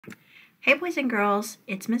Hey boys and girls,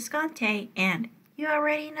 it's Miss Gante, and you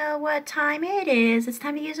already know what time it is. It's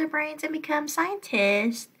time to use our brains and become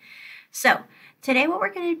scientists. So, today what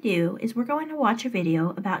we're going to do is we're going to watch a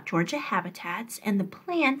video about Georgia habitats and the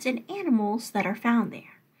plants and animals that are found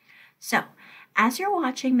there. So, as you're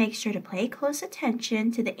watching, make sure to pay close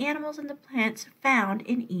attention to the animals and the plants found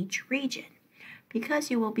in each region,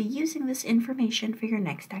 because you will be using this information for your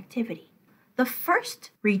next activity. The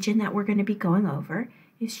first region that we're going to be going over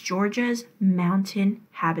is Georgia's mountain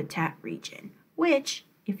habitat region, which,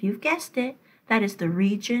 if you've guessed it, that is the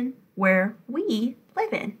region where we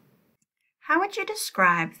live in. How would you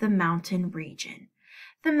describe the mountain region?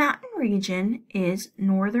 The mountain region is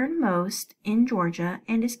northernmost in Georgia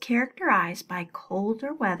and is characterized by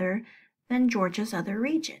colder weather than Georgia's other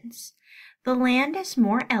regions. The land is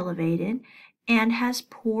more elevated and has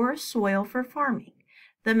poor soil for farming.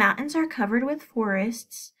 The mountains are covered with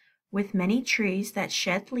forests with many trees that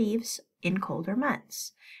shed leaves in colder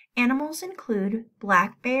months. Animals include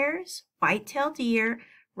black bears, white-tailed deer,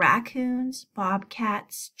 raccoons,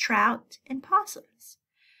 bobcats, trout, and possums.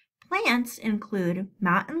 Plants include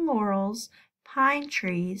mountain laurels, pine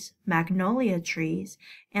trees, magnolia trees,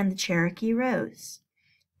 and the Cherokee rose.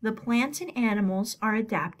 The plants and animals are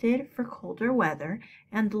adapted for colder weather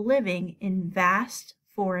and living in vast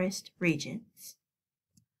forest regions.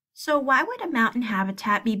 So why would a mountain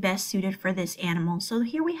habitat be best suited for this animal? So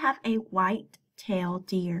here we have a white-tailed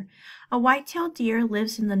deer. A white-tailed deer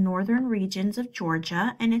lives in the northern regions of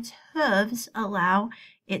Georgia, and its hooves allow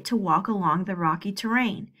it to walk along the rocky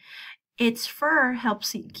terrain. Its fur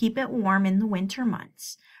helps keep it warm in the winter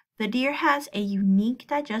months. The deer has a unique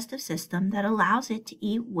digestive system that allows it to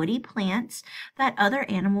eat woody plants that other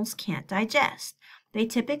animals can't digest. They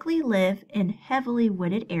typically live in heavily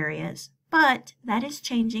wooded areas, but that is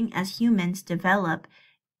changing as humans develop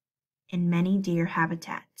in many deer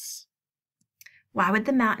habitats. Why would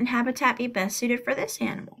the mountain habitat be best suited for this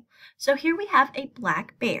animal? So here we have a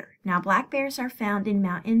black bear. Now, black bears are found in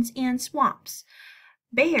mountains and swamps.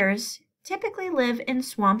 Bears typically live in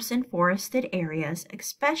swamps and forested areas,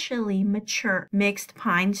 especially mature mixed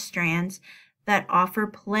pine strands that offer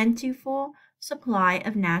plentiful supply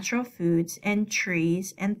of natural foods and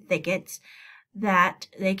trees and thickets that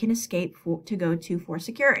they can escape to go to for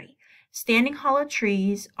security. Standing hollow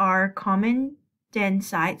trees are common den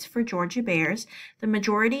sites for Georgia bears. The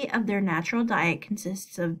majority of their natural diet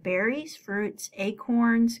consists of berries, fruits,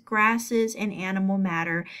 acorns, grasses, and animal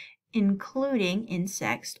matter, including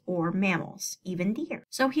insects or mammals, even deer.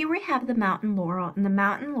 So here we have the mountain laurel, and the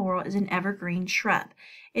mountain laurel is an evergreen shrub.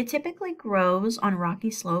 It typically grows on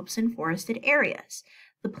rocky slopes and forested areas.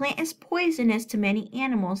 The plant is poisonous to many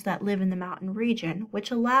animals that live in the mountain region,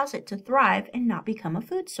 which allows it to thrive and not become a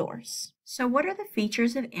food source. So what are the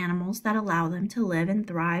features of animals that allow them to live and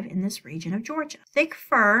thrive in this region of Georgia? Thick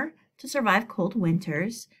fur to survive cold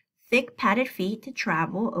winters, thick padded feet to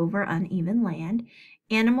travel over uneven land.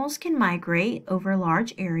 Animals can migrate over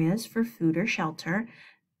large areas for food or shelter,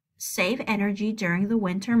 save energy during the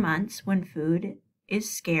winter months when food is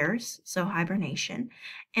scarce, so hibernation,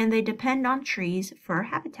 and they depend on trees for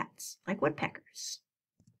habitats, like woodpeckers.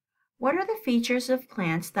 What are the features of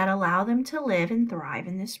plants that allow them to live and thrive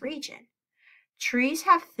in this region? Trees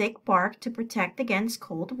have thick bark to protect against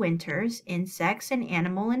cold winters, insects, and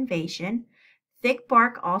animal invasion. Thick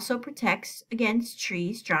bark also protects against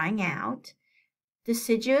trees drying out.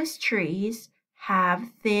 Deciduous trees have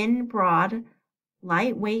thin, broad,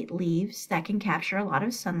 lightweight leaves that can capture a lot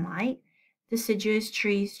of sunlight. Deciduous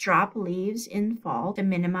trees drop leaves in fall to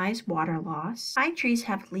minimize water loss. Pine trees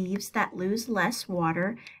have leaves that lose less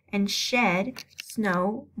water and shed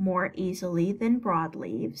snow more easily than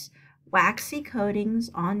broadleaves. Waxy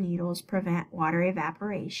coatings on needles prevent water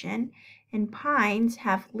evaporation, and pines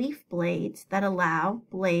have leaf blades that allow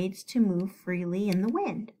blades to move freely in the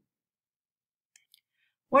wind.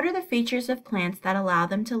 What are the features of plants that allow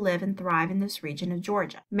them to live and thrive in this region of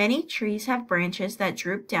Georgia? Many trees have branches that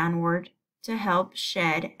droop downward to help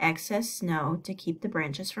shed excess snow to keep the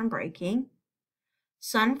branches from breaking.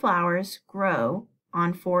 Sunflowers grow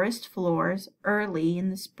on forest floors early in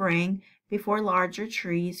the spring before larger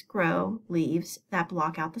trees grow leaves that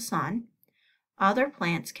block out the sun. Other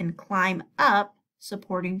plants can climb up,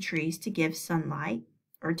 supporting trees to give sunlight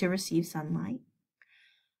or to receive sunlight.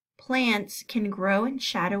 Plants can grow in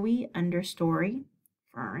shadowy understory,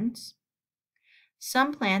 ferns.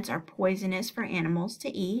 Some plants are poisonous for animals to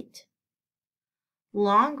eat.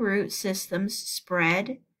 Long root systems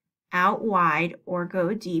spread out wide or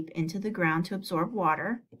go deep into the ground to absorb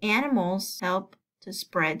water. Animals help to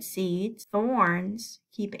spread seeds. Thorns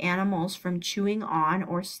keep animals from chewing on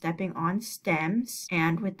or stepping on stems.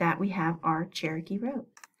 And with that, we have our Cherokee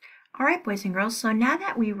rope. All right, boys and girls, so now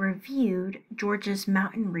that we reviewed Georgia's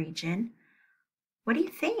mountain region, what do you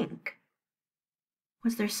think?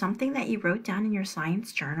 Was there something that you wrote down in your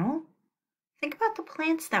science journal? Think about the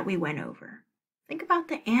plants that we went over. Think about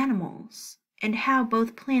the animals and how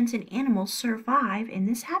both plants and animals survive in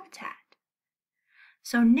this habitat.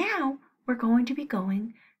 So now we're going to be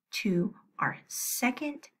going to our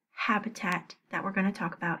second habitat that we're going to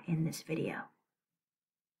talk about in this video.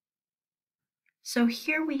 So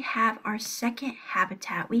here we have our second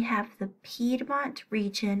habitat. We have the Piedmont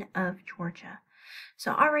region of Georgia.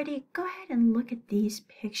 So already go ahead and look at these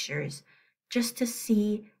pictures just to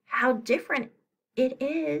see how different it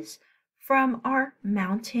is from our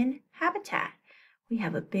mountain habitat. We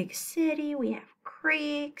have a big city, we have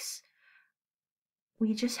creeks,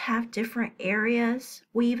 we just have different areas.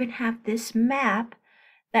 We even have this map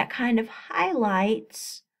that kind of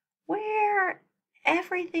highlights where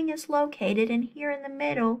everything is located. And here in the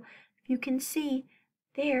middle, you can see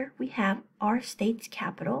there we have our state's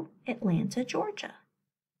capital, Atlanta, Georgia.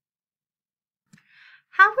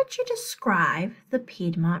 How would you describe the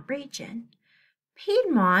Piedmont region?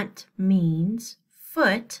 Piedmont means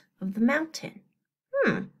foot of the mountain.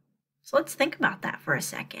 So let's think about that for a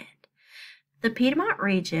second. The Piedmont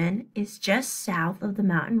region is just south of the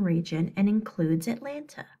mountain region and includes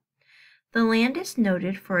Atlanta. The land is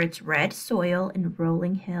noted for its red soil and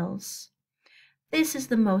rolling hills. This is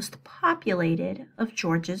the most populated of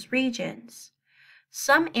Georgia's regions.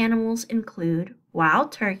 Some animals include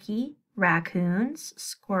wild turkey, raccoons,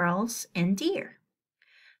 squirrels, and deer.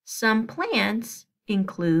 Some plants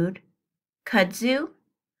include kudzu,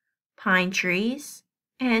 pine trees,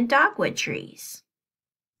 and dogwood trees.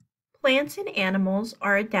 Plants and animals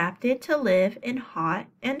are adapted to live in hot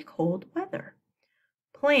and cold weather.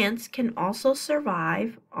 Plants can also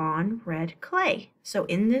survive on red clay. So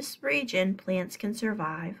in this region, plants can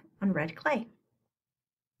survive on red clay.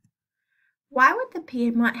 Why would the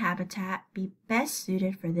Piedmont habitat be best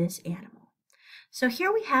suited for this animal? So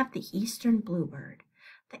here we have the eastern bluebird.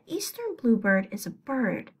 The eastern bluebird is a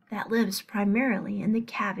bird that lives primarily in the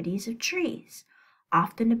cavities of trees,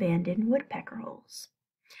 often abandoned woodpecker holes.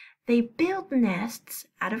 They build nests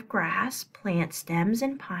out of grass, plant stems,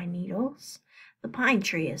 and pine needles. The pine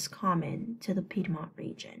tree is common to the Piedmont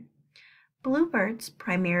region. Bluebirds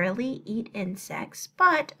primarily eat insects,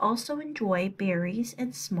 but also enjoy berries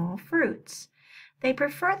and small fruits. They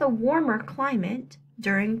prefer the warmer climate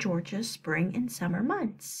during Georgia's spring and summer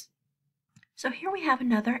months. So here we have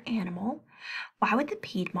another animal. Why would the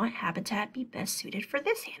Piedmont habitat be best suited for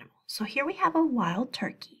this animal? So here we have a wild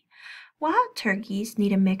turkey. Wild turkeys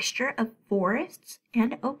need a mixture of forests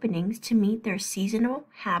and openings to meet their seasonal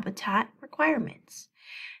habitat requirements.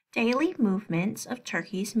 Daily movements of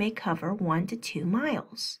turkeys may cover 1 to 2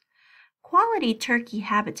 miles. Quality turkey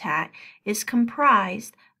habitat is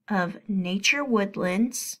comprised of nature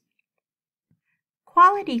woodlands.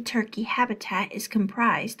 Quality turkey habitat is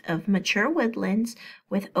comprised of mature woodlands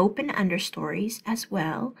with open understories as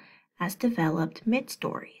well as developed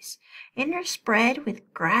midstories. Interspread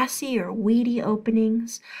with grassy or weedy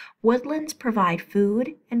openings, woodlands provide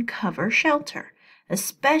food and cover shelter,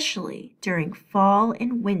 especially during fall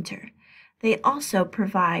and winter. They also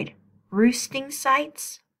provide roosting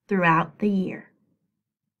sites throughout the year.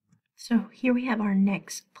 So here we have our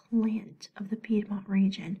next plant of the Piedmont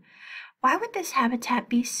region. Why would this habitat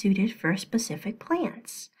be suited for specific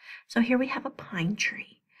plants? So here we have a pine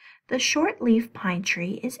tree. The short-leaf pine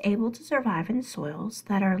tree is able to survive in soils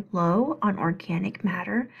that are low on organic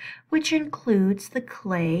matter, which includes the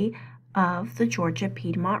clay of the Georgia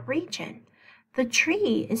Piedmont region. The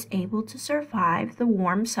tree is able to survive the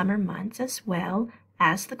warm summer months as well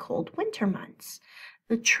as the cold winter months.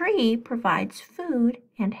 The tree provides food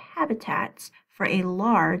and habitats for a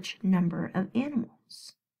large number of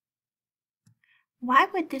animals. Why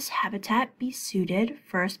would this habitat be suited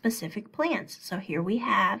for specific plants? So here we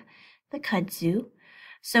have the kudzu.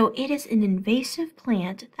 So it is an invasive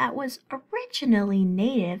plant that was originally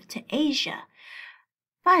native to Asia,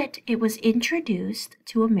 but it was introduced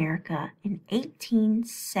to America in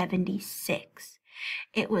 1876.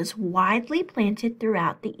 It was widely planted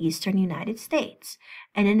throughout the eastern United States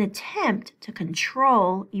in an attempt to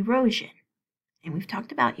control erosion. And we've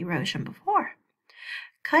talked about erosion before.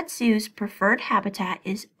 Kudzu's preferred habitat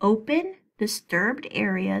is open, disturbed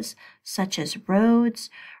areas such as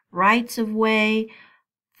roads, rights-of-way,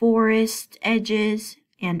 forest edges,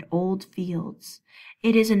 and old fields.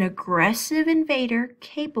 It is an aggressive invader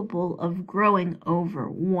capable of growing over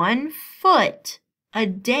 1 foot a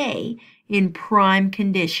day in prime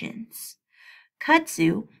conditions.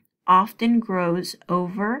 Kudzu often grows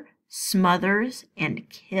over, smothers, and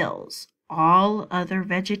kills all other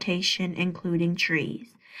vegetation, including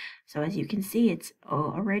trees. So as you can see, it's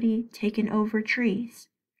already taken over trees.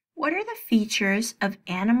 What are the features of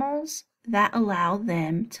animals that allow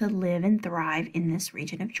them to live and thrive in this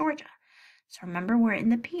region of Georgia? So remember, we're in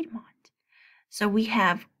the Piedmont. So we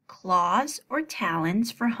have claws or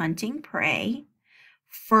talons for hunting prey,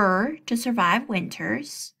 fur to survive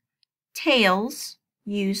winters, tails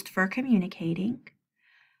used for communicating,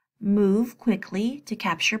 move quickly to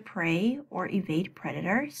capture prey or evade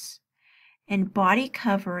predators, and body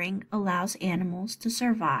covering allows animals to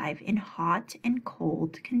survive in hot and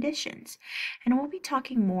cold conditions. And we'll be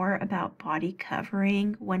talking more about body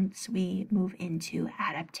covering once we move into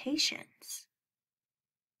adaptations.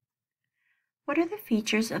 What are the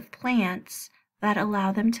features of plants that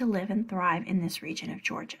allow them to live and thrive in this region of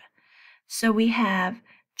Georgia? So we have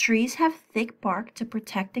trees have thick bark to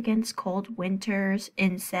protect against cold winters,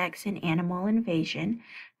 insects, and animal invasion.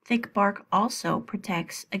 Thick bark also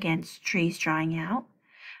protects against trees drying out.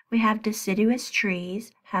 We have deciduous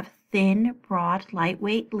trees, have thin, broad,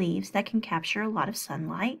 lightweight leaves that can capture a lot of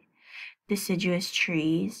sunlight. Deciduous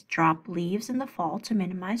trees drop leaves in the fall to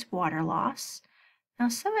minimize water loss. Now,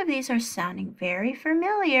 some of these are sounding very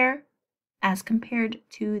familiar as compared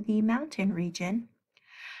to the mountain region.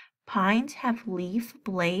 Pines have leaf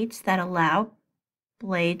blades that allow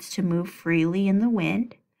blades to move freely in the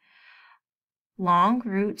wind. Long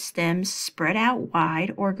root stems spread out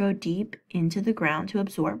wide or go deep into the ground to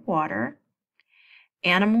absorb water.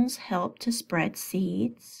 Animals help to spread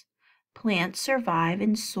seeds. Plants survive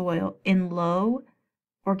in soil in low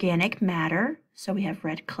organic matter, so we have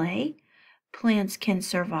red clay. Plants can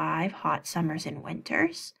survive hot summers and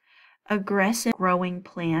winters. Aggressive growing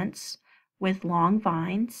plants with long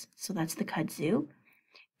vines, so that's the kudzu.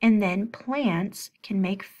 And then plants can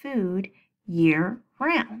make food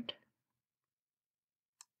year-round.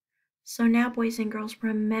 So now, boys and girls,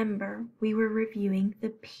 remember we were reviewing the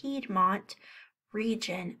Piedmont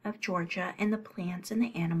region of Georgia and the plants and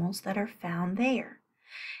the animals that are found there.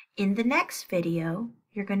 In the next video,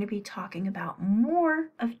 you're going to be talking about more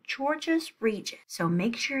of Georgia's region. So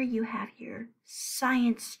make sure you have your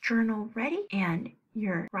science journal ready and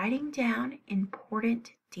you're writing down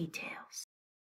important details.